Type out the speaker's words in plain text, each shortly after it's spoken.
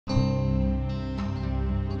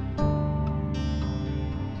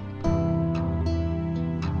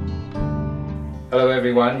Hello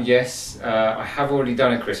everyone, yes, I have already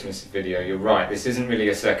done a Christmas video, you're right, this isn't really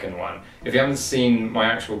a second one. If you haven't seen my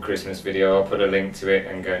actual Christmas video, I'll put a link to it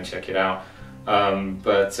and go and check it out.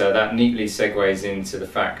 But that neatly segues into the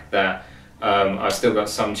fact that I've still got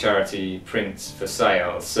some charity prints for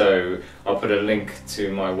sale, so I'll put a link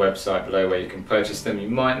to my website below where you can purchase them. You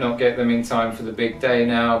might not get them in time for the big day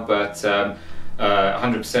now, but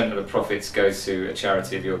 100% of the profits go to a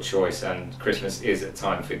charity of your choice, and Christmas is a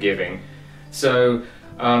time for giving. So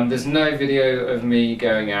there's no video of me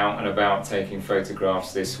going out and about taking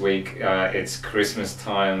photographs this week. It's Christmas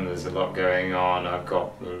time, there's a lot going on, I've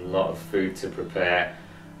got a lot of food to prepare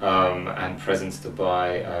and presents to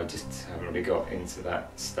buy. I just haven't really got into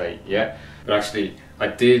that state yet. But actually I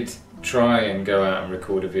did try and go out and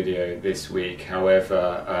record a video this week,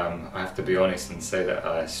 however I have to be honest and say that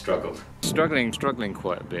I struggled. Struggling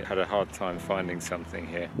quite a bit. Had a hard time finding something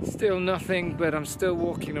here. Still nothing, but I'm still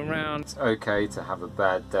walking around. It's okay to have a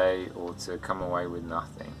bad day or to come away with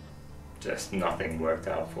nothing. Just nothing worked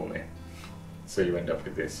out for me. So you end up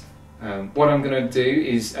with this. What I'm going to do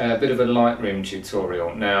is a bit of a Lightroom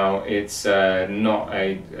tutorial. Now it's not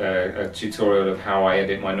a tutorial of how I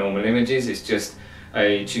edit my normal images, it's just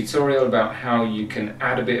a tutorial about how you can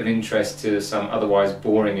add a bit of interest to some otherwise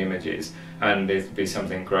boring images, and it'd be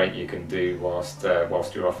something great you can do whilst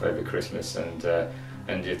you're off over Christmas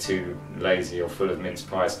and you're too lazy or full of mince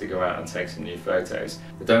pies to go out and take some new photos.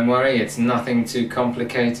 But don't worry, it's nothing too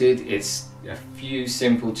complicated. It's a few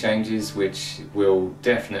simple changes which will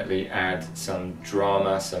definitely add some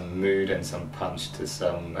drama, some mood and some punch to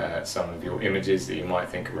some of your images that you might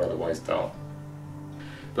think are otherwise dull.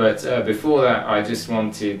 But before that, I just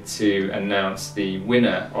wanted to announce the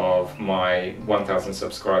winner of my 1000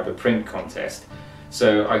 subscriber print contest.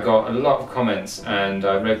 So I got a lot of comments and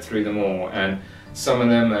I read through them all, and some of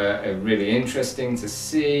them are really interesting to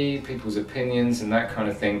see, people's opinions and that kind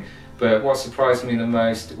of thing. But what surprised me the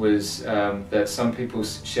most was that some people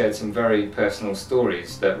shared some very personal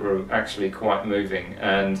stories that were actually quite moving,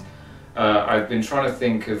 and I've been trying to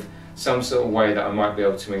think of some sort of way that I might be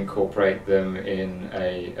able to incorporate them in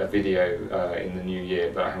a video in the new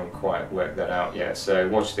year, but I haven't quite worked that out yet, so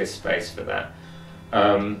watch this space for that.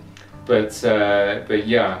 But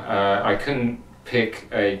yeah, I couldn't pick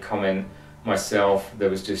a comment myself. There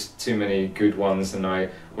was just too many good ones, and I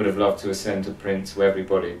would have loved to have sent a print to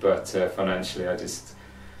everybody, but financially I just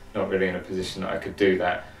not really in a position that I could do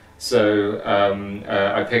that. So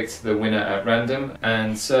I picked the winner at random,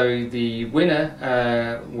 and so the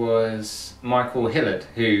winner was Michael Hillard,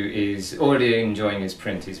 who is already enjoying his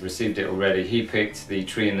print. He's received it already. He picked the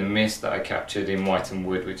tree in the mist that I captured in Whiten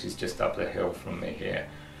Wood, which is just up the hill from me here.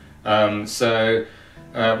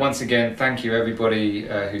 Once again, thank you everybody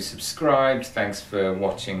who subscribed. Thanks for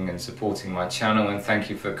watching and supporting my channel, and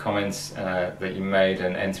thank you for comments that you made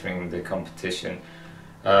and entering the competition.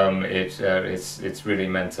 It's really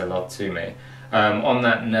meant a lot to me. On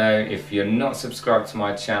that note, if you're not subscribed to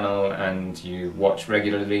my channel and you watch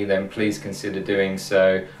regularly, then please consider doing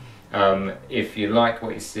so. If you like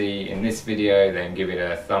what you see in this video, then give it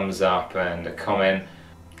a thumbs up and a comment.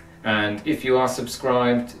 And if you are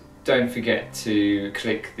subscribed, don't forget to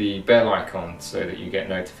click the bell icon so that you get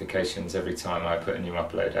notifications every time I put a new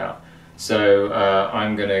upload out. So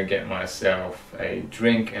I'm going to get myself a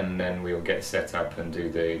drink and then we'll get set up and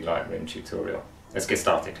do the Lightroom tutorial. Let's get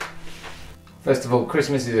started. First of all,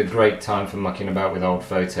 Christmas is a great time for mucking about with old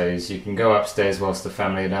photos. You can go upstairs whilst the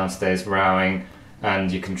family are downstairs rowing,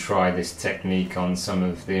 and you can try this technique on some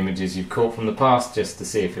of the images you've caught from the past just to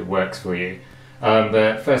see if it works for you.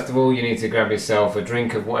 But first of all, you need to grab yourself a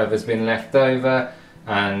drink of whatever's been left over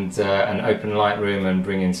and open Lightroom and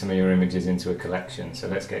bring in some of your images into a collection. So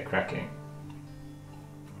let's get cracking.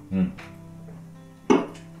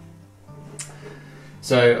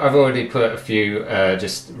 So I've already put a few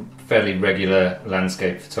just fairly regular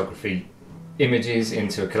landscape photography images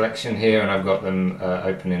into a collection here, and I've got them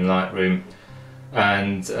open in Lightroom,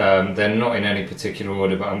 and they're not in any particular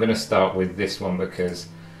order, but I'm going to start with this one because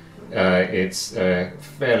it's a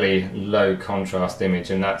fairly low contrast image,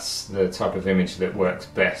 and that's the type of image that works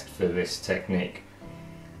best for this technique.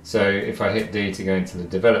 So if I hit D to go into the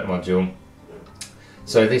develop module,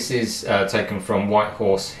 so this is taken from White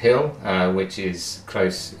Horse Hill, which is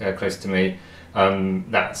close to me.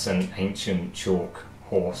 That's an ancient chalk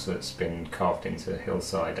horse that's been carved into the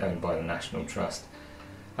hillside, owned by the National Trust.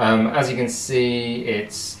 As you can see,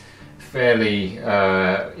 it's fairly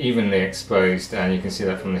evenly exposed, and you can see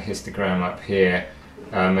that from the histogram up here.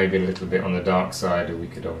 Maybe a little bit on the dark side, or we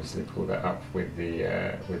could obviously pull that up with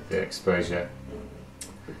the exposure.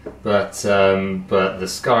 but the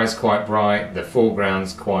sky's quite bright, the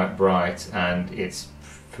foreground's quite bright, and it's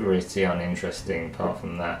pretty uninteresting apart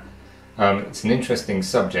from that. It's an interesting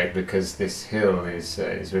subject because this hill is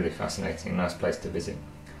really fascinating, nice place to visit.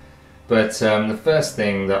 But the first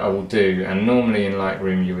thing that I will do, and normally in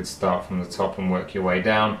Lightroom you would start from the top and work your way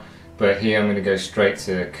down, but here I'm going to go straight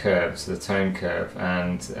to curves, the tone curve,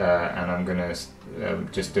 and I'm going to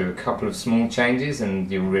just do a couple of small changes,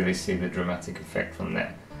 and you'll really see the dramatic effect from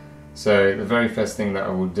there. So the very first thing that I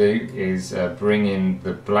will do is bring in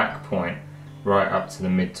the black point right up to the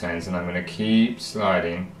midtones, and I'm going to keep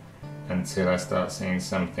sliding until I start seeing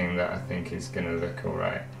something that I think is going to look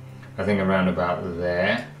alright. I think around about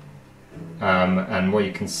there. And what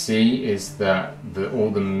you can see is that all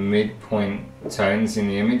the midpoint tones in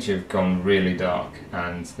the image have gone really dark,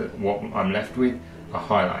 and what I'm left with are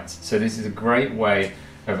highlights. So this is a great way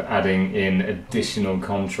of adding in additional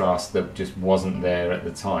contrast that just wasn't there at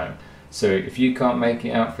the time. So if you can't make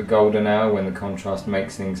it out for golden hour when the contrast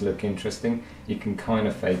makes things look interesting, you can kind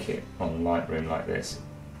of fake it on Lightroom like this.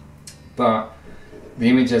 But the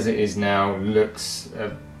image as it is now looks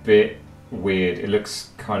a bit weird. It looks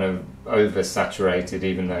kind of oversaturated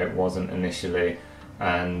even though it wasn't initially,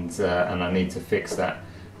 and I need to fix that.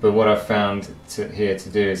 But what I've found here to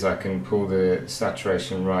do is I can pull the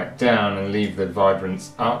saturation right down and leave the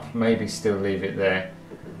vibrance up, maybe still leave it there,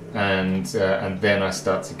 and then I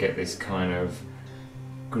start to get this kind of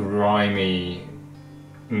grimy,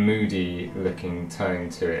 moody looking tone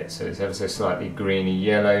to it. So it's ever so slightly greeny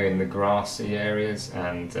yellow in the grassy areas,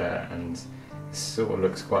 and sort of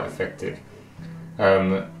looks quite effective.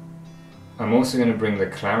 I'm also going to bring the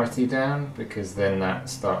clarity down, because then that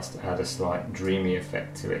starts to add a slight dreamy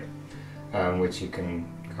effect to it, which you can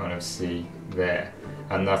kind of see there,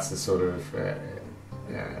 and that's the sort of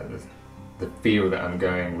the feel that I'm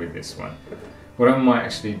going with this one. What I might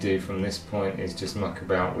actually do from this point is just muck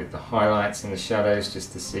about with the highlights and the shadows,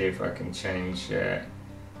 just to see if I can change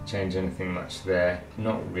anything much there.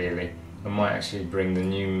 Not really. I might actually bring the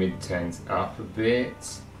new midtones up a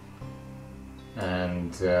bit,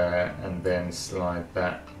 and then slide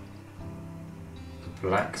that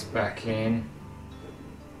blacks back in,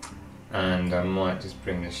 and I might just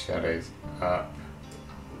bring the shadows up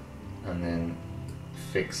and then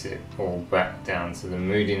fix it all back down to the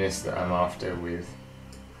moodiness that I'm after with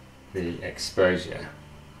the exposure.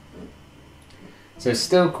 So it's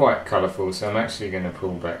still quite colourful, so I'm actually going to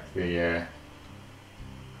pull back the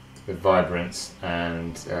vibrance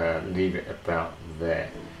and leave it about there.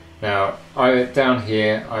 Now down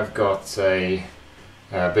here I've got a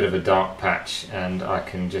bit of a dark patch, and I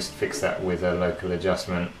can just fix that with a local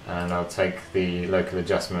adjustment, and I'll take the local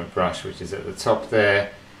adjustment brush, which is at the top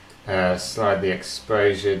there, slide the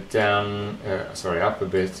exposure down, up a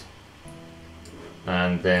bit,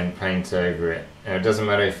 and then paint over it. Now it doesn't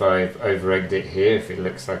matter if I've over-egged it here, if it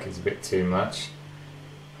looks like it's a bit too much,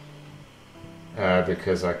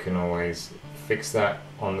 because I can always fix that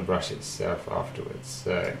on the brush itself afterwards.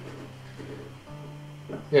 So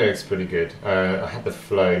yeah, it looks pretty good. I had the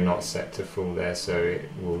flow not set to full there, so it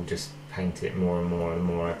will just paint it more and more the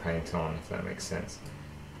more I paint on, if that makes sense.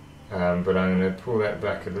 But I'm going to pull that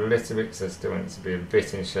back a little bit, because I still want it to be a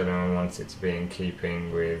bit in shadow and want it to be in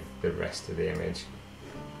keeping with the rest of the image.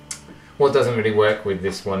 What doesn't really work with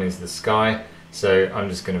this one is the sky, so I'm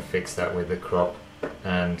just going to fix that with the crop,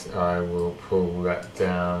 and I will pull that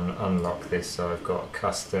down, unlock this so I've got a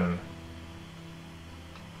custom,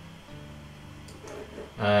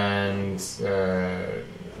 and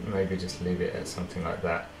maybe just leave it at something like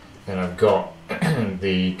that. Then I've got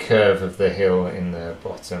the curve of the hill in the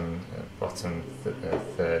bottom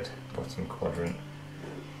quadrant,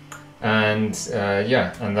 and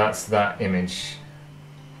yeah, and that's that image.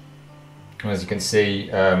 As you can see,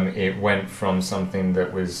 it went from something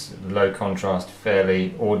that was low contrast,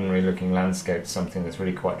 fairly ordinary looking landscape to something that's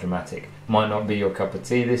really quite dramatic. Might not be your cup of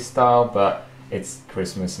tea, this style, but it's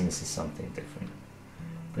Christmas and this is something different.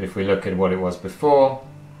 But if we look at what it was before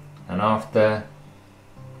and after,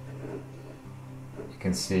 you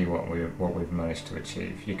can see what we've managed to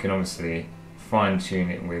achieve. You can obviously fine tune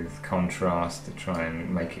it with contrast to try and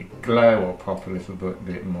make it glow or pop a little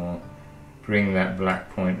bit more. Bring that black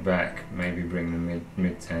point back, maybe bring the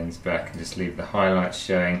mid-tones back, and just leave the highlights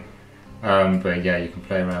showing. But yeah, you can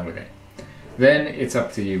play around with it. Then it's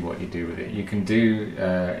up to you what you do with it. You can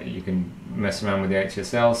you can mess around with the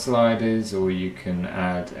HSL sliders, or you can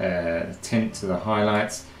add a tint to the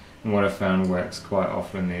highlights. And what I found works quite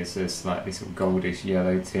often is a slightly sort of goldish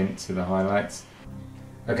yellow tint to the highlights.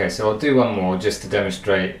 Okay, so I'll do one more just to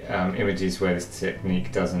demonstrate images where this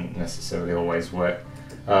technique doesn't necessarily always work.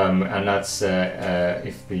 and that's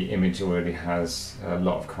if the image already has a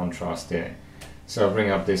lot of contrast in it. So I'll bring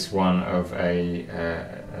up this one of a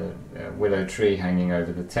willow tree hanging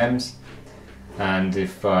over the Thames, and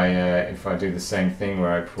if I do the same thing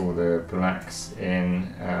where I pull the blacks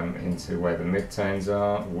in into where the midtones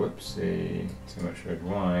are, whoopsie, too much red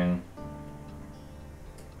wine.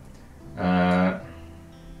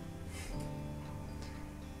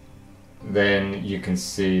 Then you can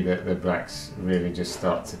see that the blacks really just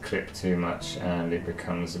start to clip too much and it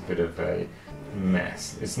becomes a bit of a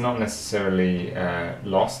mess. It's not necessarily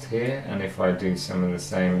lost here, and if I do some of the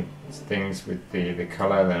same things with the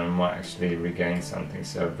colour, then I might actually regain something.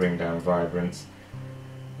 So bring down vibrance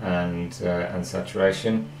and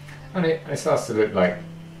saturation, and it starts to look like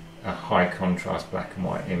a high contrast black and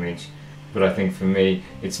white image. But I think for me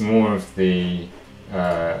it's more of the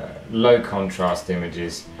low contrast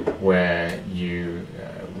images where you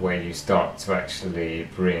start to actually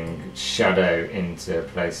bring shadow into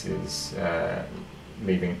places,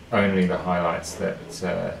 leaving only the highlights that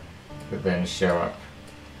then show up,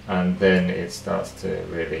 and then it starts to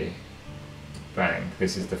really bang.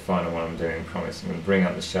 This is the final one I'm doing, I promise. I'm going to bring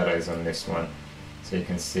up the shadows on this one so you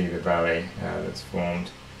can see the valley that's formed,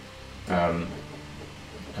 and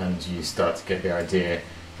you start to get the idea.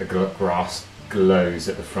 The grass glows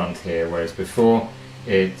at the front here, whereas before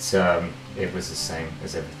it was the same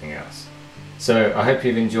as everything else. So I hope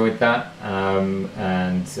you've enjoyed that, and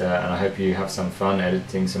I hope you have some fun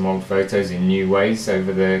editing some old photos in new ways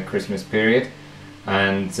over the Christmas period.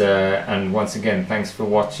 And once again, thanks for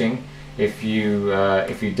watching. If you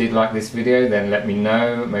did like this video, then let me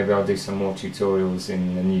know. Maybe I'll do some more tutorials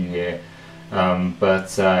in the new year.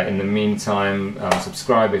 But in the meantime,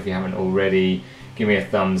 subscribe if you haven't already. Give me a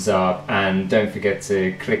thumbs up, and don't forget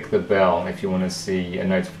to click the bell if you want to see a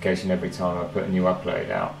notification every time I put a new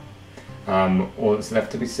upload out. All that's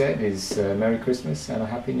left to be said is Merry Christmas and a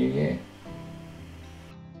Happy New Year.